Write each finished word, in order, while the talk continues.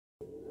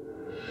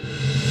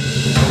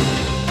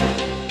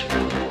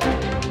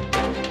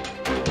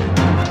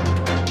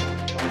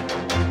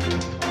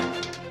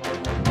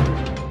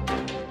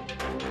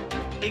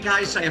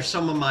guys, I have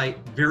some of my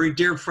very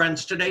dear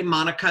friends today,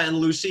 Monica and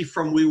Lucy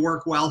from We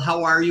Work Well.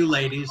 How are you,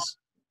 ladies?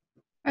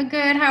 I'm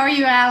good. How are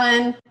you,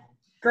 Allan?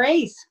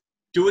 Great.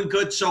 Doing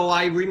good. So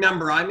I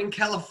remember I'm in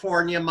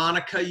California.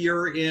 Monica,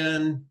 you're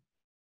in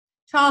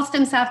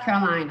Charleston, South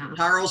Carolina.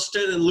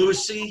 Charleston, and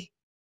Lucy?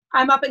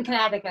 I'm up in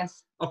Connecticut.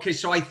 Okay,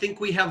 so I think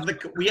we have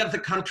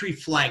the country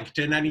flanked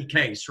in any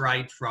case,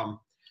 right?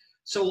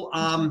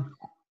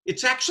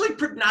 It's actually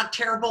not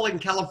terrible in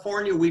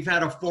California. We've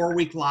had a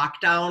 4-week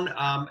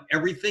lockdown.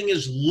 Everything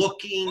is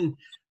looking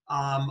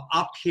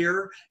up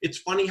here. It's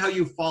funny how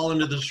you fall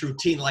into this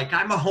routine. Like,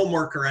 I'm a home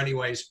worker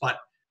anyways, but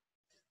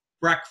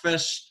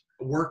breakfast,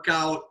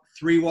 workout,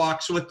 3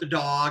 walks with the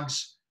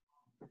dogs,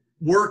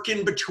 work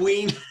in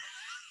between,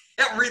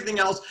 everything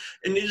else.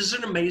 And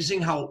isn't it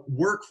amazing how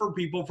work for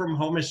people from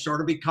home has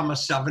sort of become a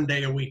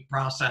 7-day-a-week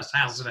process,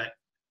 hasn't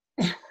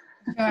it?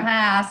 Sure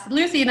has.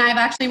 Lucy and I have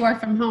actually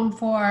worked from home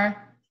for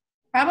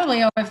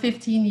probably over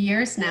 15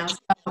 years now.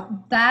 So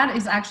that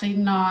is actually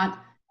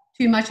not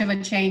too much of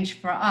a change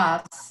for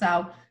us.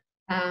 So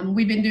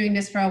we've been doing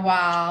this for a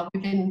while.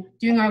 We've been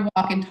doing our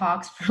walk and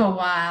talks for a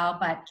while,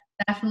 but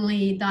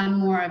definitely done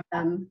more of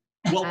them.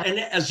 Well, and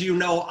as you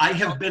know, I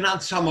have been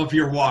on some of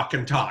your walk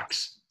and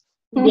talks.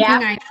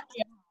 Yeah.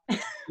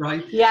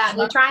 Right? Yeah,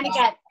 we're trying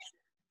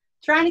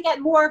to get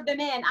more of them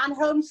in. And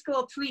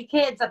homeschool 3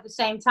 kids at the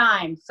same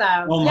time. So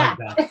oh my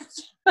yeah.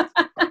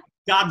 God.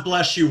 God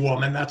bless you,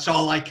 woman. That's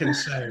all I can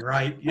say,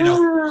 right? You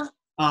know,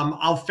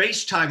 I'll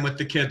FaceTime with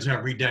the kids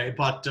every day,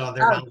 but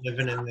they're not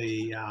living in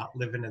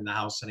the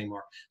house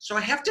anymore. So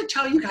I have to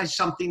tell you guys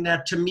something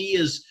that to me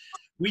is,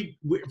 we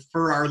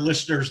for our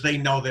listeners, they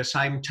know this.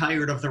 I'm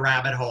tired of the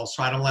rabbit hole,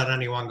 so I don't let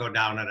anyone go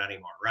down it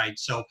anymore, right?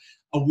 So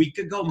a week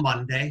ago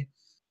Monday,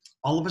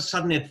 all of a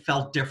sudden it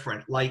felt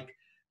different. Like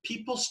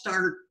people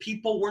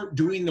weren't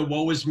doing the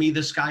woe is me,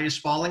 the sky is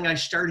falling. I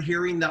started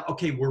hearing that,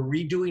 okay, we're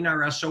redoing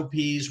our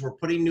SOPs. We're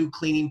putting new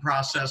cleaning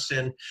process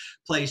in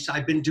place.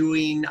 I've been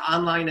doing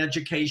online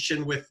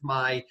education with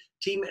my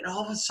team. And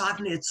all of a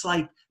sudden it's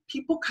like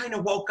people kind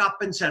of woke up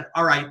and said,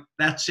 all right,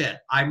 that's it.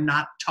 I'm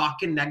not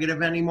talking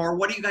negative anymore.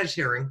 What are you guys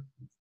hearing?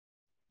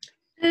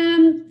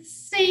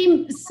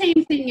 Same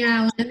thing,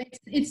 Allan.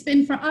 It's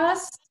been for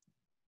us.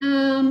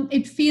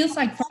 It feels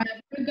like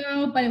forever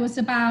ago, but it was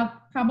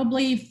about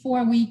probably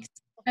 4 weeks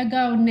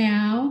ago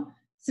now,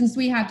 since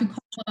we had to call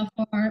off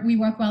our We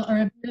Work Well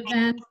urban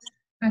event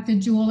at the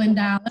Jewel in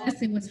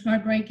Dallas. It was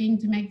heartbreaking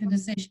to make the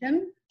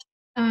decision,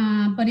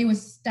 but it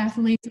was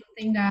definitely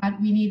something that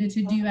we needed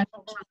to do at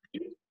the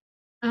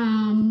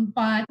time.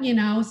 But you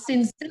know,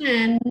 since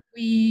then,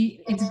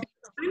 it's been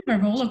kind of a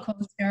roller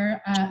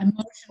coaster,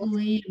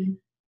 emotionally and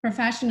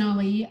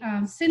professionally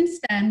since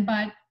then.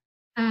 But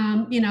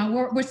you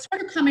know, we're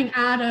sort of coming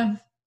out of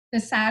the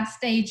sad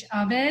stage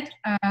of it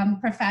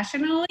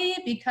professionally,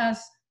 because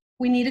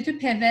we needed to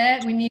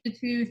pivot, we needed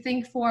to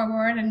think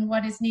forward and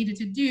what is needed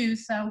to do.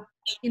 So,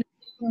 you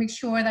know, make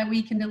sure that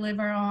we can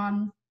deliver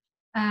on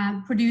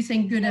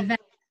producing good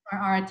events for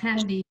our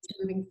attendees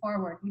moving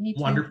forward. We need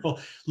Wonderful.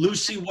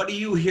 Lucy, what are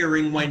you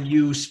hearing when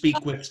you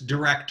speak with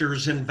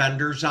directors and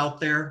vendors out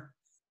there?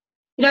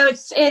 You know,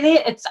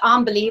 it's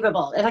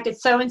unbelievable. Like,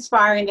 it's so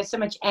inspiring. There's so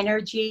much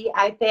energy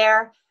out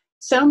there.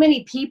 So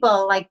many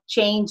people like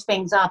change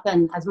things up,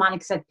 and as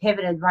Monica said,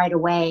 pivoted right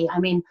away. I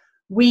mean,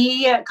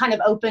 we kind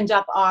of opened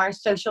up our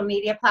social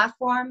media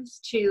platforms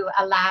to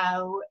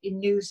allow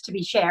news to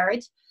be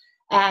shared.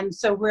 And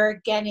so we're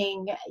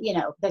getting, you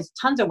know, there's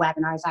tons of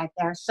webinars out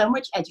there, so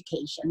much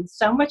education,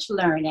 so much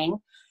learning.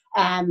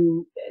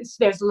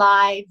 There's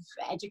live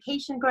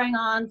education going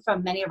on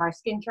from many of our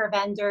skincare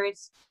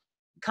vendors.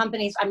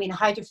 Companies, I mean,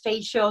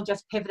 Hydrofacial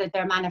just pivoted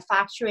their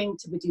manufacturing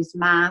to produce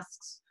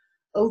masks.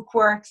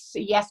 Oakworks,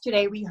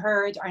 yesterday we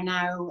heard, are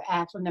now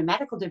from the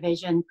medical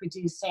division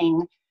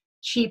producing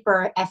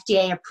cheaper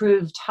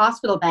FDA-approved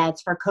hospital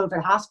beds for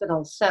COVID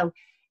hospitals. So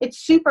it's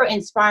super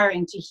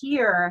inspiring to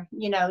hear,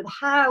 you know,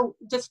 how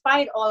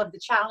despite all of the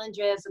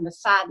challenges and the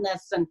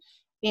sadness and,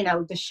 you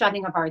know, the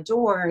shutting of our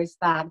doors,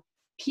 that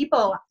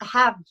people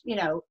have, you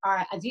know,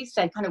 are, as you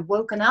said, kind of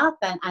woken up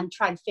and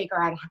tried to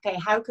figure out, okay,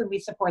 how can we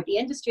support the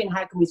industry and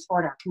how can we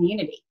support our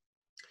community?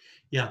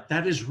 Yeah,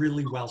 that is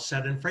really well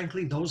said. And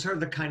frankly, those are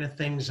the kind of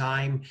things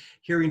I'm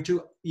hearing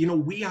too. You know,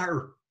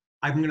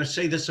 I'm going to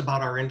say this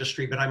about our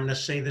industry, but I'm going to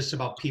say this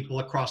about people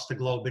across the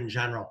globe in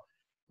general.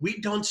 We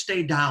don't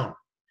stay down.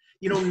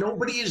 You know,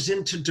 nobody is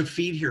into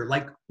defeat here.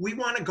 Like, we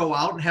want to go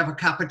out and have a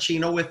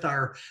cappuccino with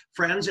our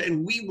friends,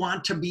 and we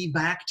want to be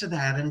back to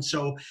that. And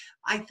so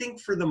I think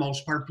for the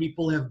most part,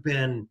 people have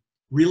been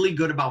really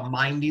good about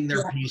minding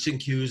their P's and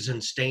Q's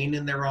and staying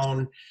in their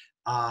own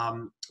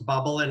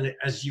bubble. And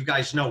as you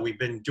guys know, we've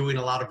been doing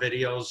a lot of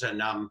videos,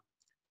 and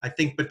I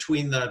think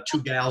between the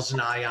 2 gals and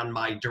I on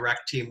my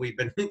direct team, we've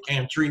been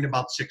answering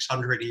about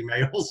 600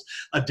 emails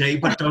a day,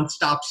 but don't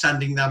stop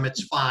sending them.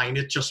 It's fine.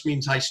 It just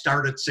means I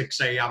start at 6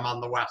 a.m. on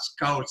the West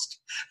Coast.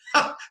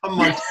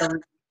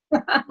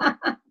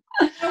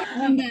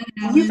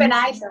 You've been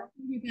out.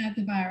 You got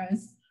the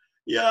virus.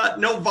 Yeah,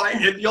 no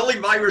virus. The only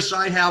virus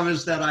I have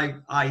is that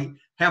I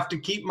have to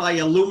keep my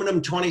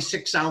aluminum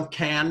 26-ounce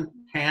can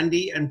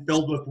handy and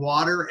filled with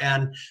water.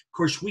 And of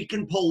course, we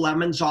can pull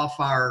lemons off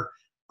our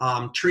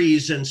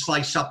trees and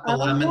slice up the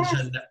lemons.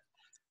 Yes. And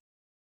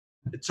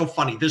it's so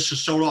funny. This is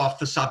so off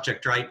the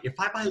subject, right? If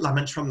I buy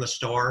lemons from the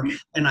store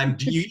and I'm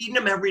eating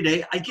them every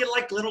day, I get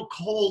like little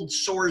cold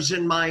sores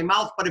in my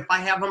mouth. But if I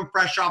have them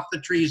fresh off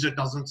the trees, it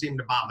doesn't seem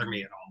to bother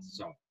me at all.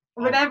 So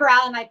remember,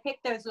 Alan, I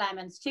picked those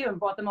lemons too and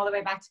brought them all the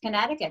way back to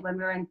Connecticut when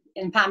we were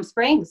in Palm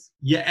Springs.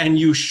 Yeah, and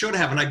you should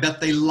have, and I bet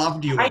they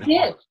loved you. I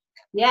did.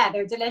 Yeah,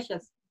 they're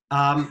delicious.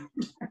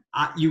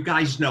 You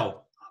guys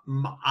know,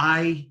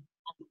 I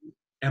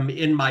am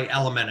in my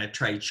element at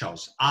trade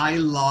shows. I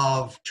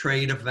love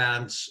trade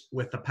events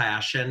with a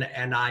passion,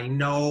 and I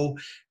know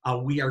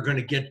we are going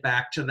to get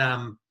back to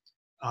them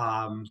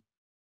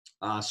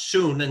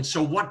soon. And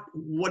so what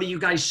do you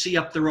guys see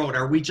up the road?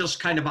 Are we just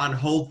kind of on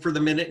hold for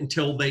the minute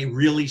until they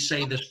really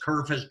say this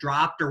curve has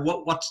dropped, or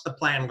what's the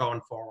plan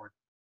going forward?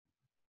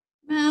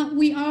 Well,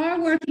 we are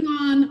working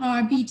on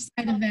our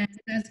beachside event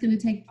that's going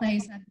to take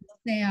place at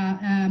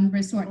the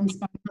Resort and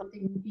Spa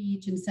Huntington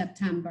Beach in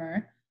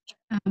September.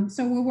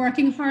 So we're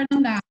working hard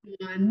on that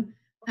one.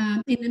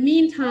 In the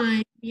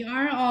meantime, we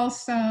are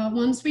also,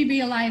 once we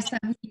realized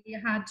that we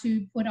had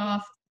to put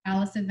off the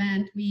Dallas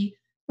event, we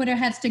put our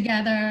heads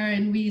together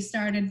and we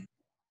started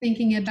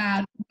thinking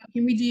about what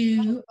can we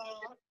do in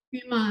a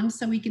few months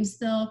so we can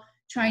still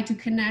try to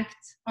connect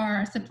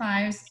our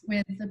suppliers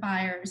with the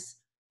buyers.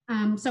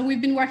 So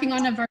we've been working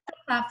on a virtual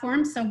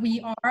platform. So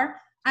we are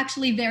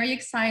actually very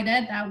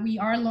excited that we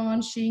are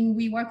launching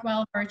We Work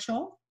Well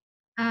Virtual.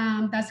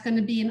 That's going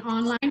to be an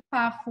online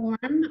platform.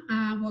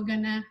 We're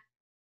going to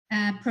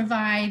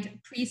provide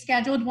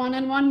pre-scheduled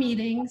one-on-one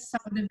meetings so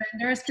the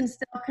vendors can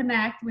still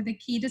connect with the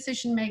key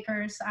decision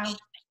makers out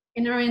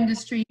in our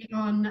industry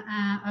on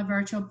a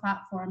virtual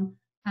platform.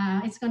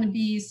 It's going to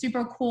be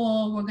super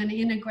cool. We're going to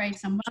integrate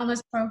some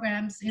wellness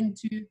programs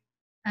into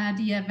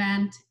the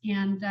event,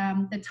 and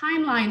the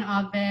timeline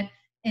of it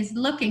is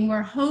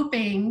we're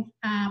hoping,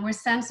 we're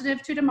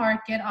sensitive to the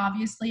market.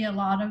 Obviously, a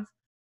lot of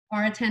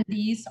our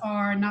attendees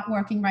are not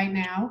working right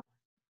now.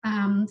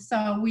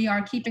 So we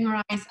are keeping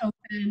our eyes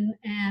open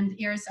and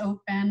ears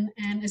open.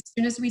 And as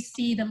soon as we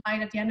see the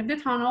light at the end of the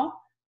tunnel,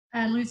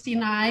 Lucy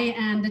and I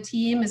and the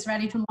team is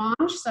ready to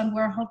launch. So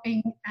we're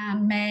hoping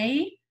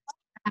May,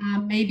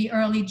 maybe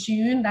early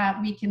June, that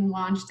we can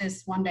launch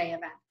this one-day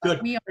event.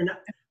 Good.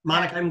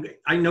 Monica,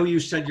 I know you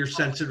said you're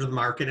sensitive to the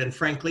market, and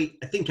frankly,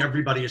 I think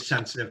everybody is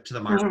sensitive to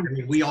the market. I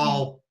mean, we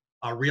all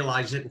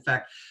realize it. In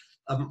fact,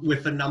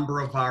 with a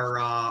number of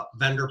our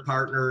vendor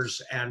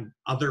partners and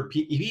other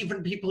people,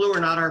 even people who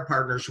are not our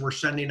partners, we're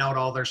sending out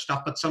all their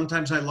stuff. But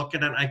sometimes I look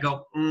at it and I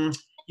go,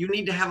 you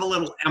need to have a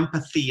little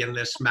empathy in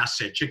this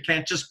message. It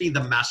can't just be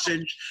the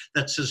message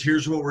that says,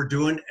 here's what we're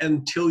doing,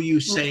 until you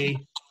say,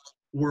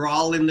 we're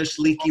all in this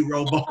leaky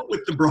rowboat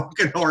with the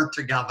broken oar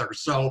together.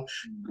 So,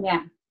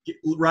 yeah.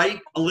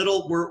 Right?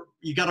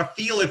 You got to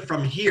feel it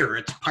from here.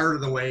 It's part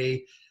of the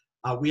way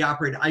we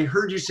operate. I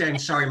heard you say, I'm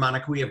sorry,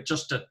 Monica, we have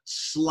just a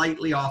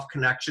slightly off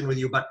connection with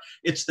you, but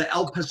it's the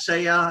El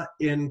Paseo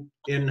in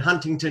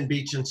Huntington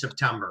Beach in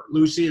September.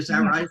 Lucy, is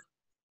that right?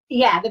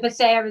 Yeah, the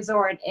Paseo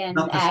Resort in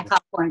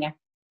California.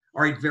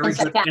 All right, very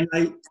good.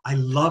 And I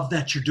love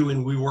that you're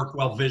doing We Work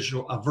Well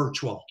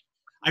virtual.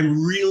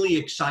 I'm really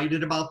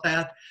excited about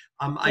that.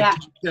 I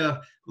talked to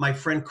my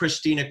friend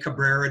Christina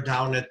Cabrera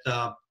down at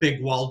the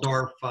Big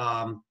Waldorf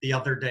the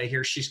other day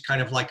here. She's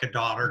kind of like a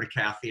daughter to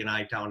Kathy and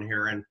I down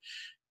here. And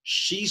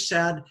she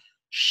said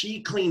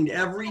she cleaned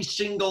every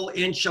single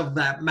inch of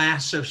that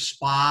massive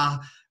spa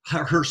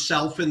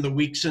herself in the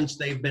week since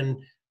they've been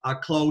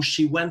closed.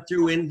 She went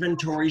through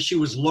inventory. She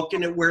was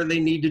looking at where they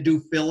need to do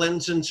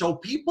fill-ins. And so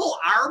people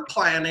are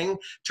planning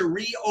to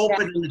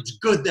reopen, and it's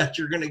good that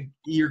you're gonna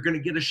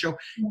get a show.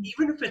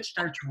 Even if it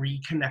starts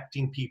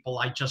reconnecting people,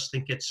 I just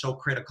think it's so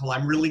critical.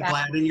 I'm really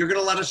glad, and you're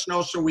gonna let us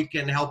know so we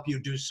can help you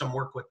do some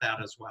work with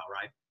that as well,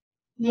 right?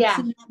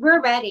 Yeah,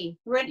 we're ready.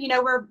 We're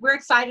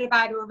excited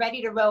about it. We're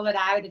ready to roll it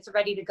out. It's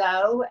ready to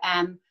go.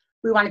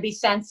 We want to be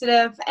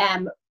sensitive.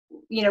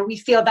 We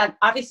feel that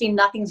obviously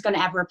nothing's going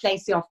to ever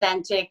replace the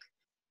authentic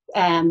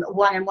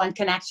one-on-one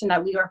connection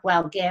that We Work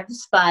Well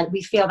gives, but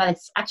we feel that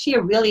it's actually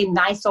a really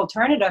nice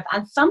alternative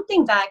and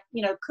something that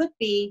could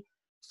be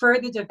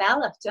further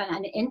developed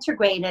and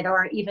integrated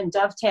or even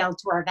dovetailed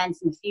to our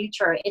events in the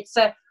future. It's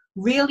a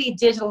really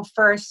digital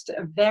first,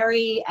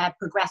 very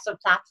progressive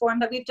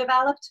platform that we've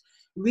developed.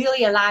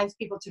 Really allows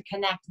people to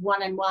connect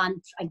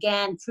one-on-one,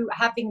 again, through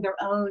having their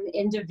own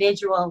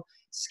individual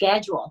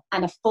schedule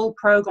and a full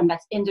program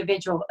that's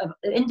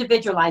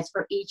individualized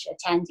for each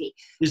attendee.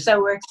 So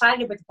we're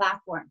excited with the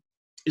platform.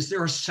 Is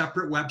there a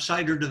separate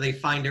website, or do they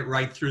find it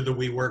right through the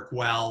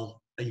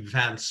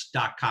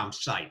WeWorkWellEvents.com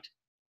site?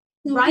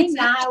 So right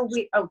now,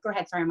 go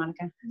ahead. Sorry,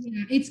 Monica.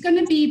 Yeah, it's going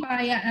to be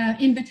by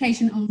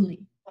invitation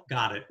only.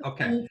 Got it.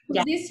 Okay.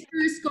 So this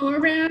first go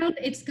around,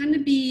 it's going to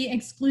be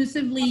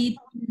exclusively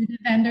to the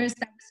vendors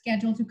that are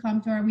scheduled to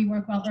come to our We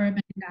Work Well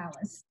Urban in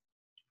Dallas.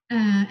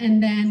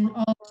 And then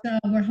also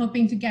we're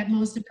hoping to get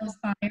most of those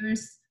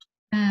buyers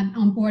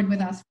on board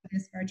with us for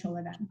this virtual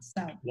event.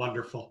 So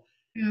wonderful.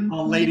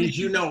 Ladies,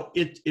 you know,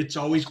 it's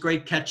always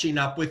great catching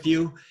up with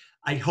you.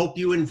 I hope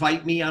you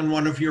invite me on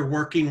one of your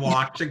working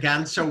walks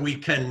again so we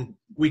can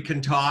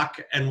talk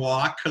and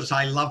walk, because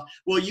I love,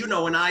 well, you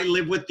know, and I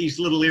live with these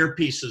little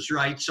earpieces,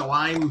 right? So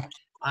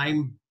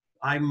I'm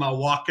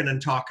walking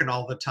and talking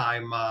all the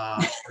time.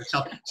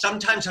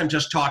 Sometimes I'm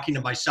just talking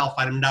to myself.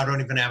 I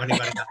don't even have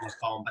anybody on the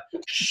phone, but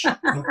shh,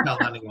 don't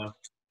tell anyone.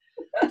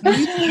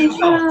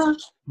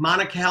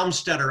 Monica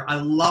Helmstetter, I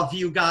love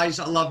you guys.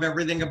 I love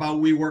everything about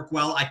We Work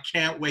Well. I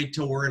can't wait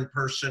till we're in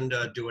person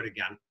to do it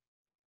again.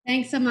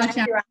 Thanks so much.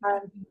 Thank you,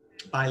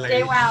 bye, ladies.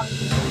 Stay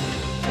well.